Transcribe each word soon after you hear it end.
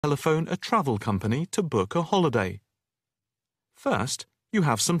telephone a travel company to book a holiday. First, you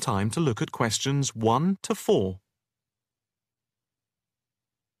have some time to look at questions 1 to 4.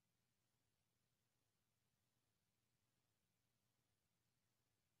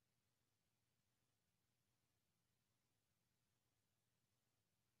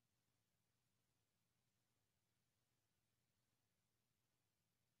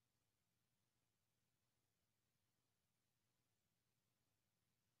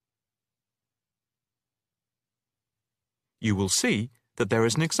 You will see that there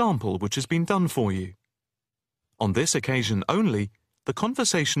is an example which has been done for you. On this occasion only, the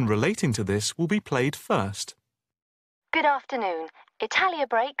conversation relating to this will be played first. Good afternoon. Italia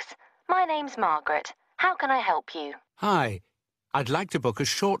Breaks. My name's Margaret. How can I help you? Hi. I'd like to book a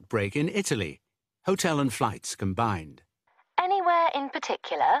short break in Italy. Hotel and flights combined. Anywhere in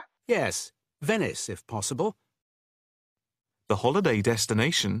particular? Yes, Venice if possible. The holiday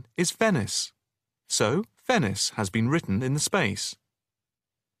destination is Venice. So, Venice has been written in the space.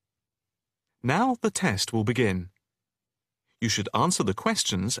 Now the test will begin. You should answer the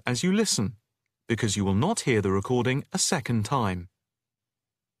questions as you listen, because you will not hear the recording a second time.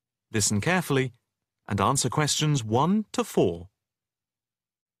 Listen carefully and answer questions 1 to 4.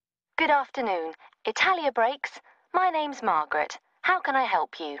 Good afternoon. Italia Breaks. My name's Margaret. How can I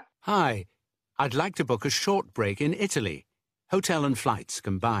help you? Hi. I'd like to book a short break in Italy. Hotel and flights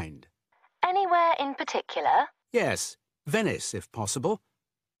combined. Anywhere in particular? Yes, Venice if possible.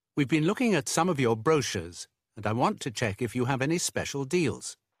 We've been looking at some of your brochures, and I want to check if you have any special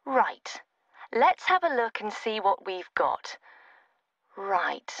deals. Right. Let's have a look and see what we've got.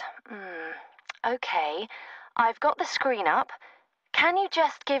 Right. OK. I've got the screen up. Can you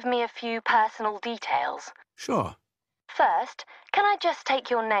just give me a few personal details? Sure. First, can I just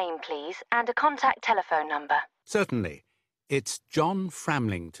take your name, please, and a contact telephone number? Certainly. It's John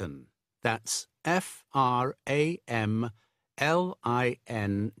Framlington. That's Framlington.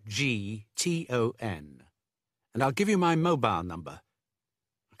 And I'll give you my mobile number.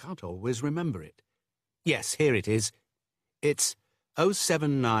 I can't always remember it. Yes, here it is. It's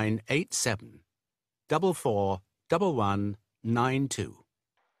 07987 441192.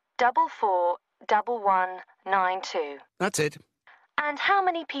 441192. That's it. And how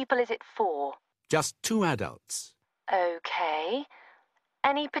many people is it for? Just 2 adults. OK.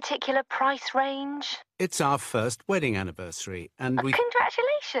 Any particular price range? It's our first wedding anniversary, and we...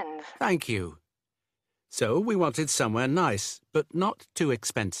 Congratulations! Thank you. So we wanted somewhere nice, but not too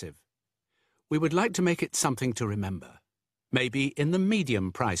expensive. We would like to make it something to remember. Maybe in the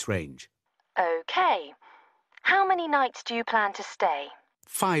medium price range. OK. How many nights do you plan to stay?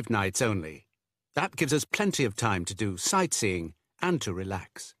 5 nights only. That gives us plenty of time to do sightseeing and to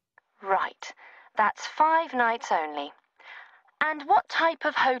relax. Right. That's 5 nights only. And what type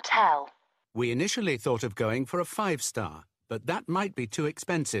of hotel? We initially thought of going for a 5-star, but that might be too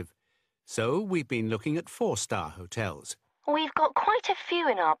expensive. So we've been looking at 4-star hotels. We've got quite a few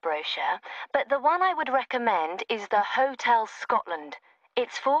in our brochure, but the one I would recommend is the Hotel Scotland.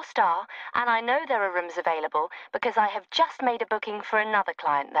 It's 4-star, and I know there are rooms available because I have just made a booking for another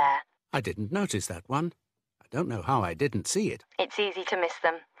client there. I didn't notice that one. I don't know how I didn't see it. It's easy to miss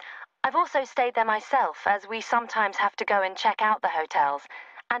them. I've also stayed there myself, as we sometimes have to go and check out the hotels.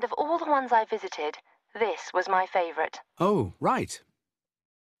 And of all the ones I visited, this was my favourite. Oh, right.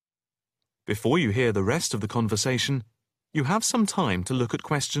 Before you hear the rest of the conversation, you have some time to look at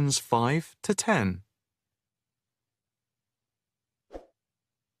questions 5 to 10.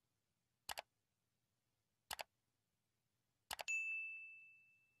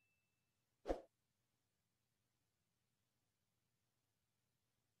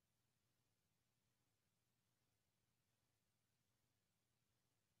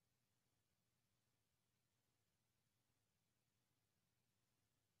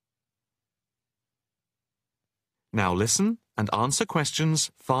 Now listen and answer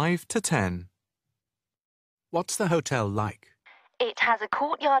questions 5 to 10. What's the hotel like? It has a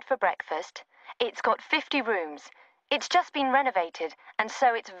courtyard for breakfast. It's got 50 rooms. It's just been renovated, and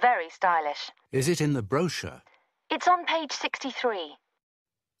so it's very stylish. Is it in the brochure? It's on page 63.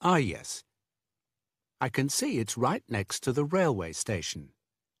 Ah, yes. I can see it's right next to the railway station.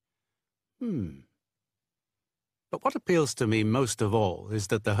 But what appeals to me most of all is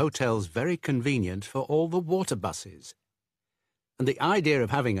that the hotel's very convenient for all the water buses. And the idea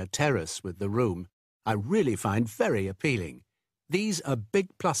of having a terrace with the room, I really find very appealing. These are big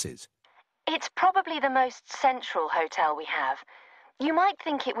pluses. It's probably the most central hotel we have. You might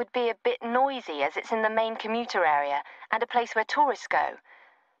think it would be a bit noisy as it's in the main commuter area and a place where tourists go.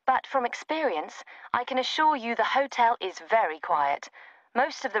 But from experience, I can assure you the hotel is very quiet.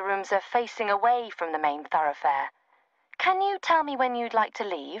 Most of the rooms are facing away from the main thoroughfare. Can you tell me when you'd like to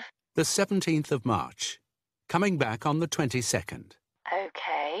leave? The 17th of March. Coming back on the 22nd.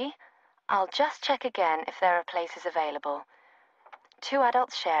 Okay. I'll just check again if there are places available. 2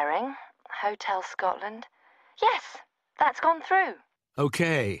 adults sharing. Hotel Scotland. Yes, that's gone through.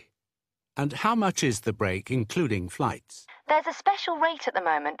 Okay. And how much is the break, including flights? There's a special rate at the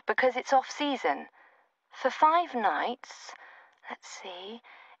moment because it's off-season. For 5 nights, let's see,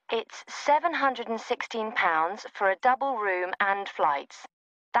 it's £716 for a double room and flights.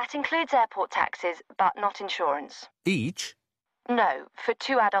 That includes airport taxes, but not insurance. Each? No, for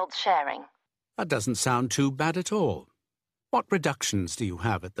 2 adults sharing. That doesn't sound too bad at all. What reductions do you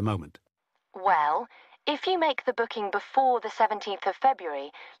have at the moment? Well, if you make the booking before the 17th of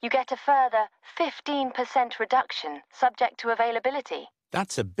February, you get a further 15% reduction, subject to availability.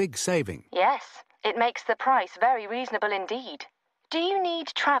 That's a big saving. Yes, it makes the price very reasonable indeed. Do you need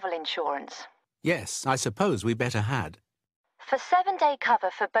travel insurance? Yes, I suppose we better had. For 7-day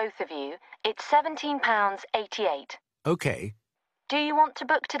cover for both of you, it's £17.88. Okay. Do you want to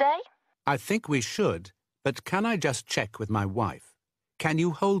book today? I think we should, but can I just check with my wife? Can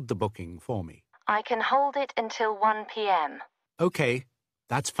you hold the booking for me? I can hold it until 1 p.m. Okay,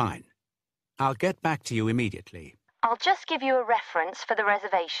 that's fine. I'll get back to you immediately. I'll just give you a reference for the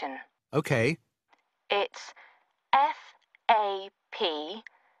reservation. Okay. It's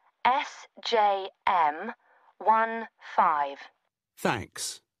FAPSJM15.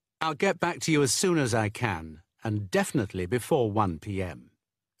 Thanks. I'll get back to you as soon as I can, and definitely before 1 p.m.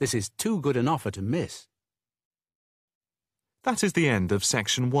 This is too good an offer to miss. That is the end of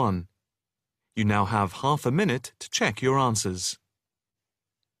section 1. You now have half a minute to check your answers.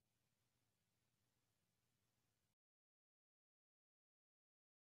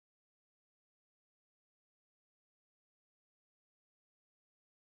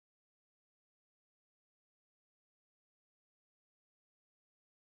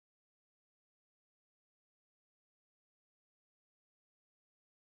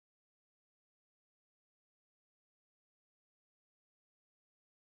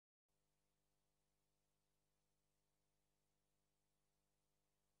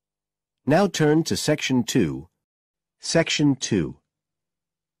 Now turn to Section 2. Section 2.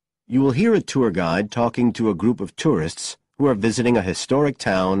 You will hear a tour guide talking to a group of tourists who are visiting a historic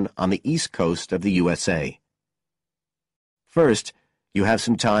town on the east coast of the USA. First, you have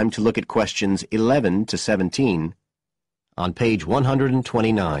some time to look at questions 11 to 17 on page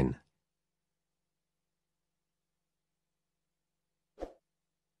 129.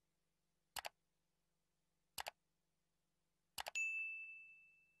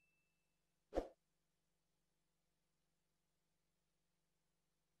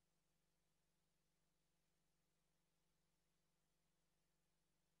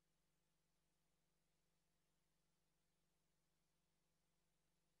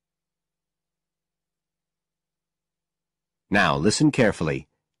 Now listen carefully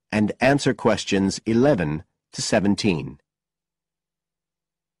and answer questions 11 to 17.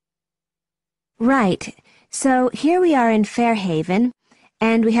 Right. So here we are in Fairhaven,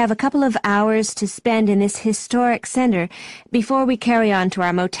 and we have a couple of hours to spend in this historic center before we carry on to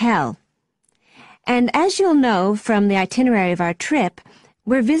our motel. And as you'll know from the itinerary of our trip,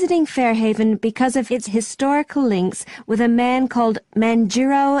 we're visiting Fairhaven because of its historical links with a man called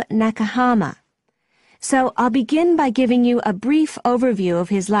Manjiro Nakahama. So I'll begin by giving you a brief overview of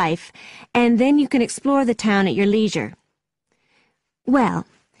his life, and then you can explore the town at your leisure. Well,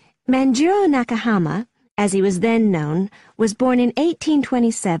 Manjiro Nakahama, as he was then known, was born in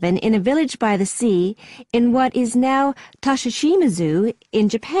 1827 in a village by the sea in what is now Toshishima-zu in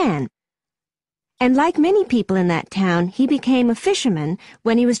Japan. And like many people in that town, he became a fisherman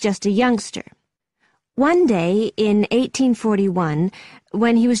when he was just a youngster. One day in 1841,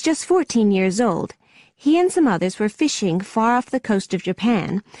 when he was just 14 years old, he and some others were fishing far off the coast of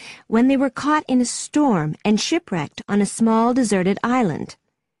Japan when they were caught in a storm and shipwrecked on a small deserted island.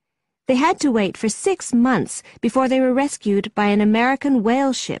 They had to wait for 6 months before they were rescued by an American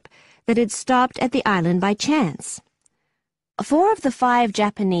whale ship that had stopped at the island by chance. 4 of the 5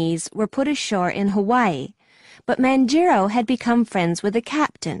 Japanese were put ashore in Hawaii, but Manjiro had become friends with the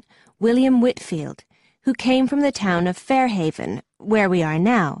captain, William Whitfield, who came from the town of Fairhaven, where we are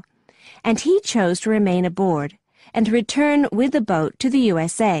now, and he chose to remain aboard and to return with the boat to the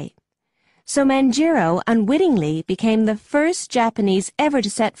USA. So Manjiro unwittingly became the first Japanese ever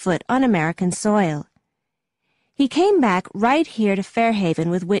to set foot on American soil. He came back right here to Fairhaven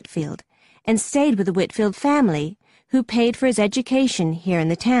with Whitfield and stayed with the Whitfield family, who paid for his education here in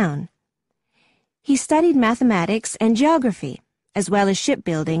the town. He studied mathematics and geography, as well as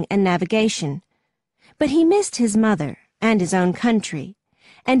shipbuilding and navigation. But he missed his mother and his own country,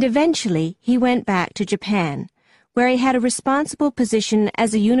 and eventually he went back to Japan, where he had a responsible position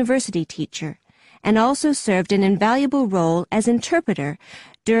as a university teacher, and also served an invaluable role as interpreter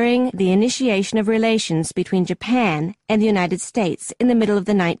during the initiation of relations between Japan and the United States in the middle of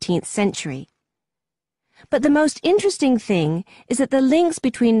the 19th century. But the most interesting thing is that the links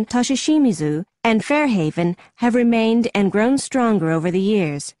between Toshishimizu and Fairhaven have remained and grown stronger over the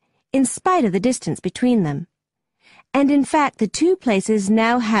years, in spite of the distance between them. And in fact, the two places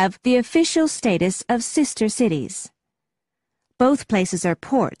now have the official status of sister cities. Both places are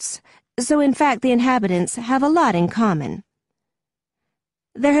ports, so in fact the inhabitants have a lot in common.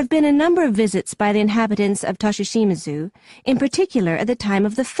 There have been a number of visits by the inhabitants of Toshishimizu, in particular at the time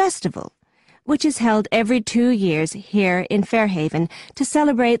of the festival, which is held every 2 years here in Fairhaven to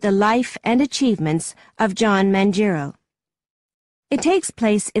celebrate the life and achievements of John Manjiro. It takes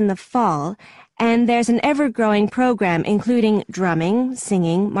place in the fall, and there's an ever-growing program including drumming,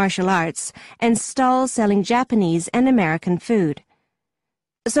 singing, martial arts, and stalls selling Japanese and American food.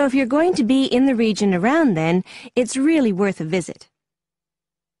 So if you're going to be in the region around then, it's really worth a visit.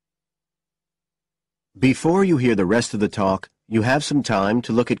 Before you hear the rest of the talk, you have some time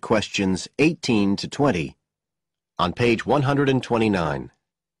to look at questions 18 to 20 on page 129.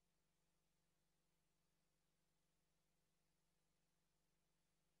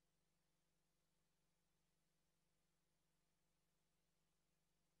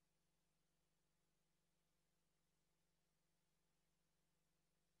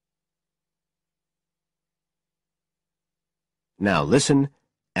 Now listen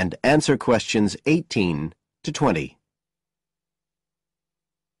and answer questions 18 to 20.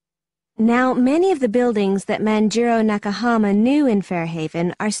 Now, many of the buildings that Manjiro Nakahama knew in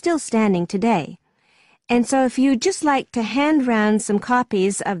Fairhaven are still standing today. And so if you'd just like to hand round some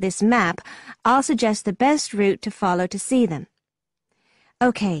copies of this map, I'll suggest the best route to follow to see them.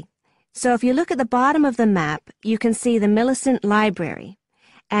 Okay, so if you look at the bottom of the map, you can see the Millicent Library,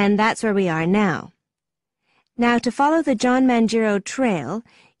 and that's where we are now. Now, to follow the John Manjiro Trail,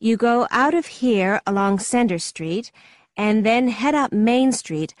 you go out of here along Center Street, and then head up Main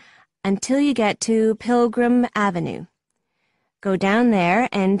Street until you get to Pilgrim Avenue. Go down there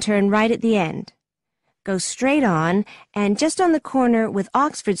and turn right at the end. Go straight on, and just on the corner with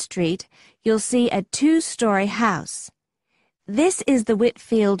Oxford Street, you'll see a 2-story house. This is the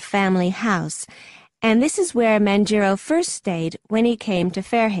Whitfield family house, and this is where Manjiro first stayed when he came to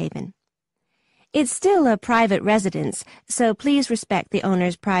Fairhaven. It's still a private residence, so please respect the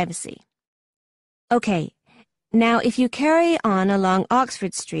owner's privacy. Okay, now if you carry on along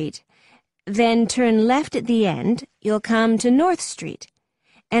Oxford Street, then turn left at the end, you'll come to North Street,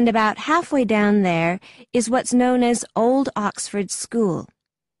 and about halfway down there is what's known as Old Oxford School.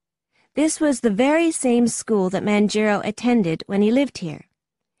 This was the very same school that Manjiro attended when he lived here.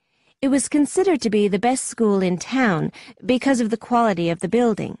 It was considered to be the best school in town because of the quality of the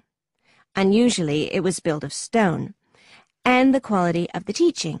building. Unusually, it was built of stone, and the quality of the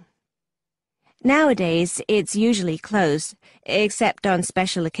teaching. Nowadays, it's usually closed, except on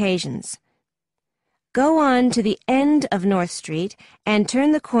special occasions. Go on to the end of North Street and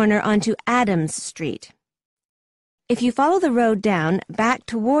turn the corner onto Adams Street. If you follow the road down back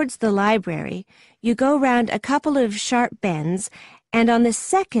towards the library, you go round a couple of sharp bends, and on the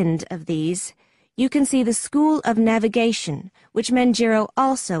second of these, you can see the School of Navigation, which Manjiro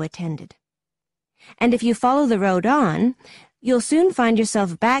also attended. And if you follow the road on, you'll soon find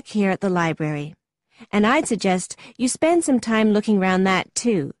yourself back here at the library. And I'd suggest you spend some time looking round that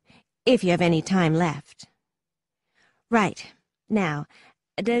too, if you have any time left. Right. Now,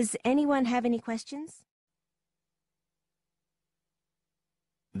 does anyone have any questions?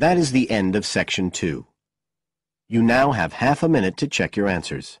 That is the end of section 2. You now have half a minute to check your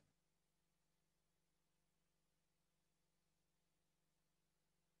answers.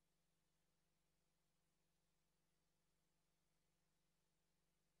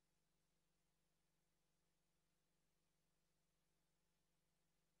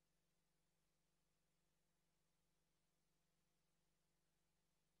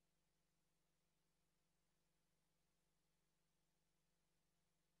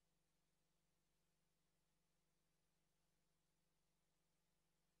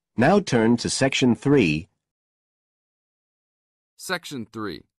 Now turn to section 3. Section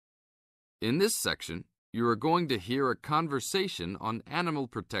 3. In this section, you are going to hear a conversation on animal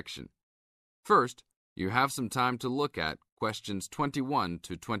protection. First, you have some time to look at questions 21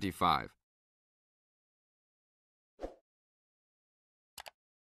 to 25.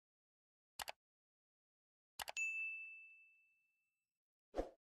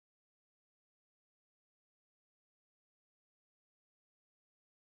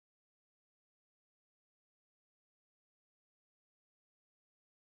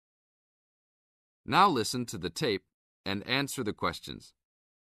 Now listen to the tape and answer the questions.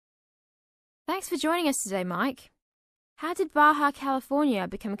 Thanks for joining us today, Mike. How did Baja California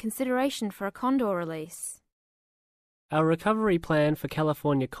become a consideration for a condor release? Our recovery plan for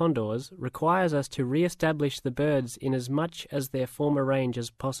California condors requires us to re-establish the birds in as much as their former range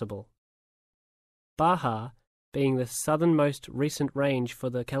as possible. Baja, being the southernmost recent range for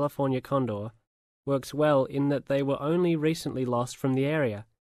the California condor, works well in that they were only recently lost from the area,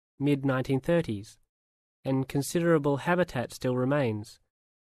 mid-1930s, and considerable habitat still remains.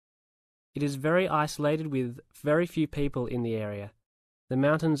 It is very isolated with very few people in the area. The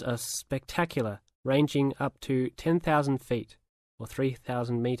mountains are spectacular, ranging up to 10,000 feet, or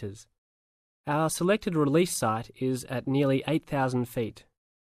 3,000 meters. Our selected release site is at nearly 8,000 feet,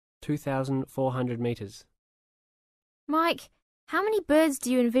 2,400 meters. Mike, how many birds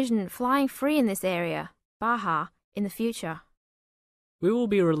do you envision flying free in this area, Baja, in the future? We will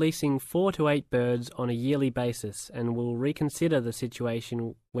be releasing 4 to 8 birds on a yearly basis and will reconsider the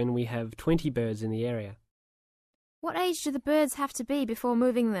situation when we have 20 birds in the area. What age do the birds have to be before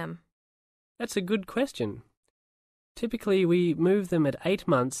moving them? That's a good question. Typically, we move them at 8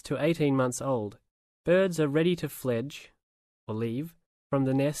 months to 18 months old. Birds are ready to fledge, or leave, from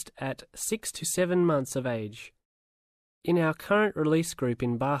the nest at 6 to 7 months of age. In our current release group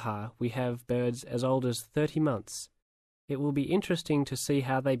in Baja, we have birds as old as 30 months. It will be interesting to see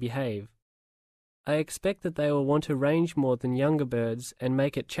how they behave. I expect that they will want to range more than younger birds and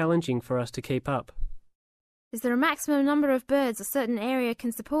make it challenging for us to keep up. Is there a maximum number of birds a certain area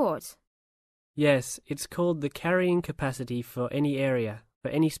can support? Yes, it's called the carrying capacity for any area,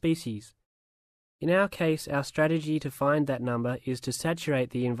 for any species. In our case, our strategy to find that number is to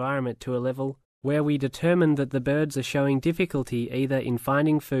saturate the environment to a level where we determine that the birds are showing difficulty either in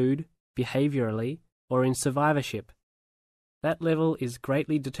finding food, behaviorally, or in survivorship. That level is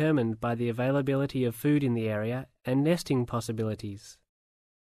greatly determined by the availability of food in the area and nesting possibilities.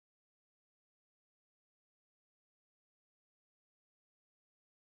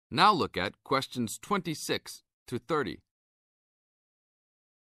 Now look at questions 26 to 30.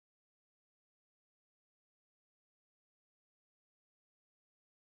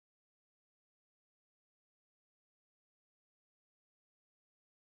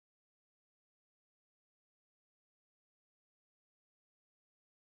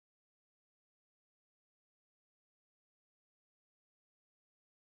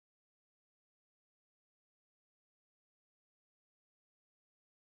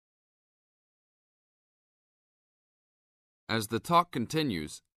 As the talk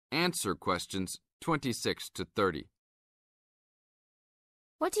continues, answer questions 26 to 30.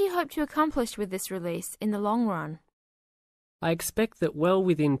 What do you hope to accomplish with this release in the long run? I expect that well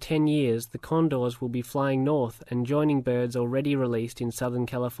within 10 years the condors will be flying north and joining birds already released in Southern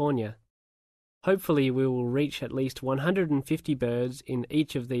California. Hopefully we will reach at least 150 birds in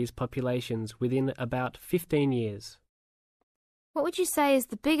each of these populations within about 15 years. What would you say is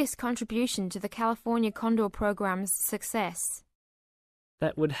the biggest contribution to the California Condor program's success?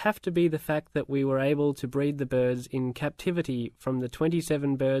 That would have to be the fact that we were able to breed the birds in captivity from the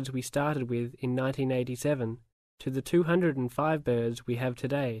 27 birds we started with in 1987 to the 205 birds we have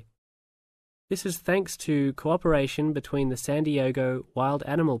today. This is thanks to cooperation between the San Diego Wild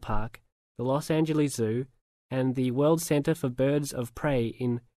Animal Park, the Los Angeles Zoo, and the World Center for Birds of Prey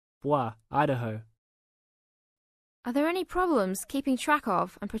in Boise, Idaho. Are there any problems keeping track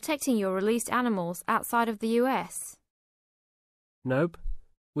of and protecting your released animals outside of the US? Nope.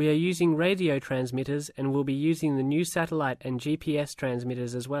 We are using radio transmitters and will be using the new satellite and GPS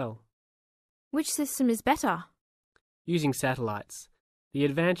transmitters as well. Which system is better? Using satellites. The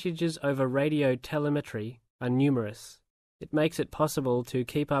advantages over radio telemetry are numerous. It makes it possible to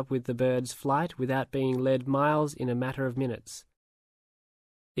keep up with the bird's flight without being led miles in a matter of minutes.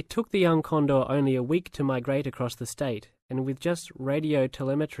 It took the young condor only a week to migrate across the state, and with just radio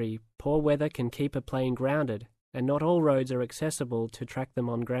telemetry, poor weather can keep a plane grounded, and not all roads are accessible to track them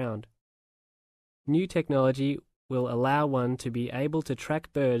on ground. New technology will allow one to be able to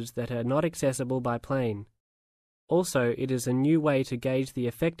track birds that are not accessible by plane. Also, it is a new way to gauge the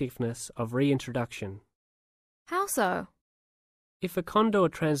effectiveness of reintroduction. How so? If a condor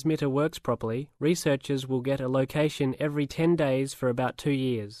transmitter works properly, researchers will get a location every 10 days for about 2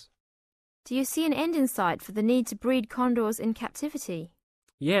 years. Do you see an end in sight for the need to breed condors in captivity?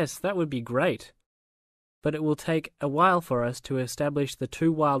 Yes, that would be great. But it will take a while for us to establish the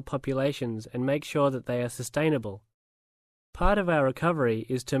 2 wild populations and make sure that they are sustainable. Part of our recovery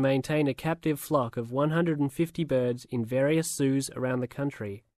is to maintain a captive flock of 150 birds in various zoos around the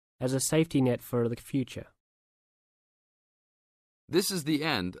country as a safety net for the future. This is the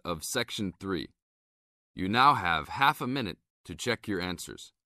end of Section 3. You now have half a minute to check your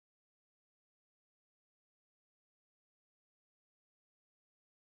answers.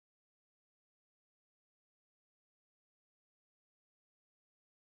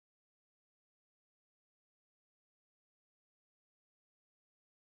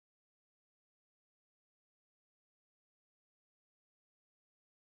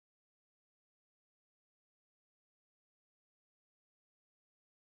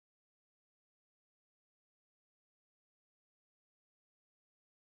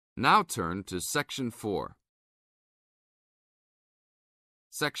 Now turn to Section 4.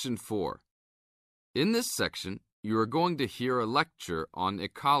 Section 4. In this section, you are going to hear a lecture on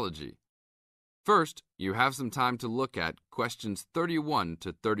ecology. First, you have some time to look at questions 31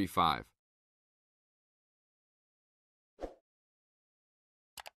 to 35.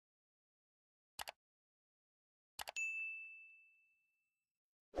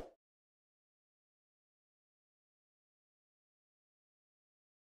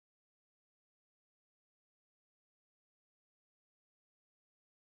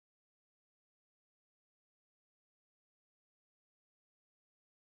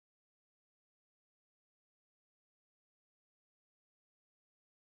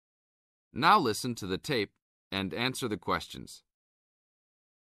 Now listen to the tape and answer the questions.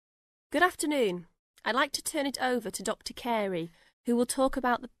 Good afternoon. I'd like to turn it over to Dr. Carey, who will talk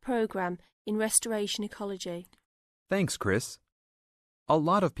about the programme in restoration ecology. Thanks, Chris. A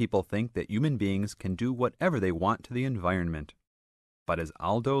lot of people think that human beings can do whatever they want to the environment. But as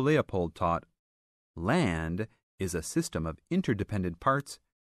Aldo Leopold taught, land is a system of interdependent parts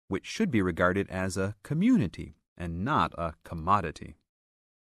which should be regarded as a community and not a commodity.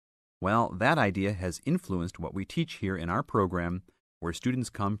 Well, that idea has influenced what we teach here in our program, where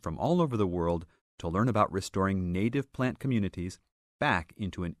students come from all over the world to learn about restoring native plant communities back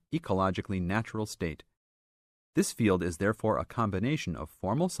into an ecologically natural state. This field is therefore a combination of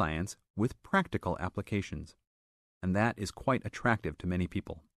formal science with practical applications, and that is quite attractive to many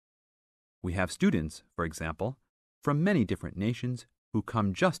people. We have students, for example, from many different nations who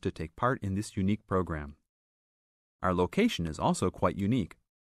come just to take part in this unique program. Our location is also quite unique.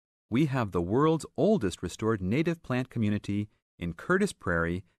 We have the world's oldest restored native plant community in Curtis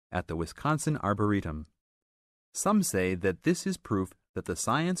Prairie at the Wisconsin Arboretum. Some say that this is proof that the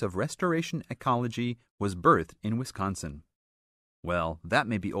science of restoration ecology was birthed in Wisconsin. Well, that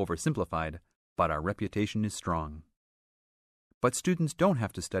may be oversimplified, but our reputation is strong. But students don't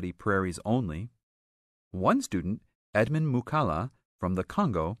have to study prairies only. One student, Edmund Mukala from the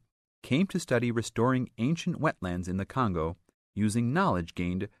Congo, came to study restoring ancient wetlands in the Congo using knowledge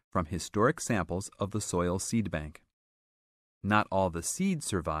gained from historic samples of the soil seed bank. Not all the seeds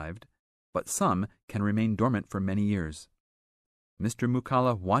survived, but some can remain dormant for many years. Mr.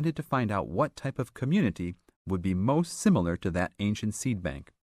 Mukala wanted to find out what type of community would be most similar to that ancient seed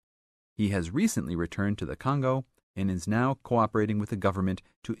bank. He has recently returned to the Congo and is now cooperating with the government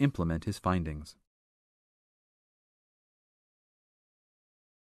to implement his findings.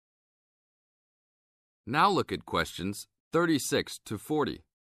 Now look at questions 36 to 40.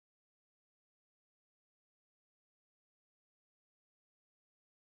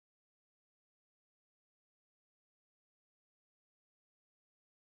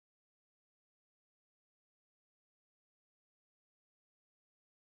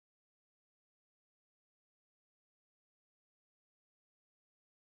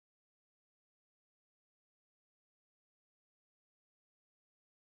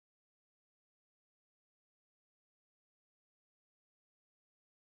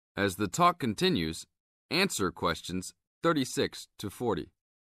 As the talk continues, answer questions 36 to 40.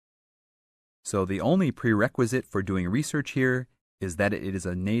 So the only prerequisite for doing research here is that it is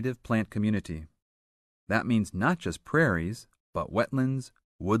a native plant community. That means not just prairies, but wetlands,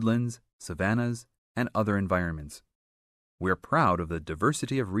 woodlands, savannas, and other environments. We're proud of the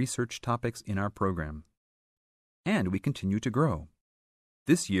diversity of research topics in our program. And we continue to grow.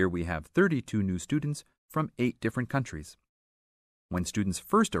 This year we have 32 new students from 8 different countries. When students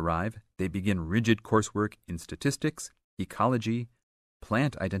first arrive, they begin rigid coursework in statistics, ecology,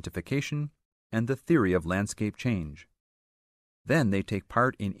 plant identification, and the theory of landscape change. Then they take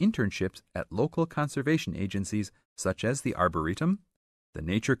part in internships at local conservation agencies such as the Arboretum, the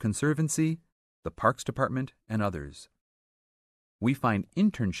Nature Conservancy, the Parks Department, and others. We find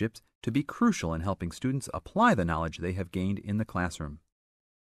internships to be crucial in helping students apply the knowledge they have gained in the classroom.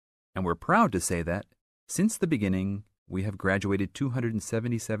 And we're proud to say that, since the beginning, we have graduated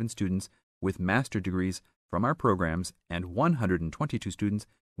 277 students with master degrees from our programs and 122 students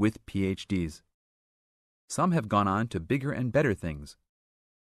with PhDs. Some have gone on to bigger and better things.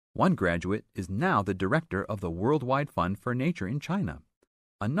 One graduate is now the director of the Worldwide Fund for Nature in China.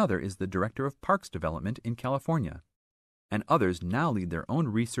 Another is the director of Parks Development in California. And others now lead their own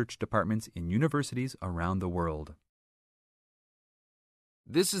research departments in universities around the world.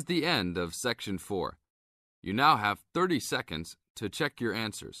 This is the end of Section 4. You now have 30 seconds to check your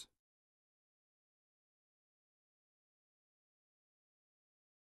answers.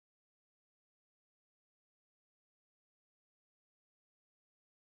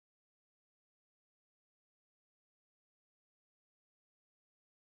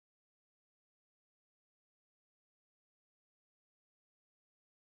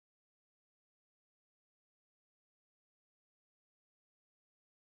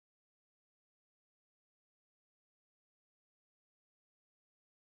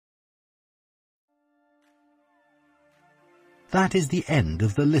 That is the end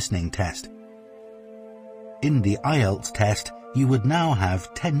of the listening test. In the IELTS test, you would now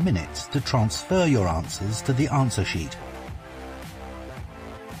have 10 minutes to transfer your answers to the answer sheet.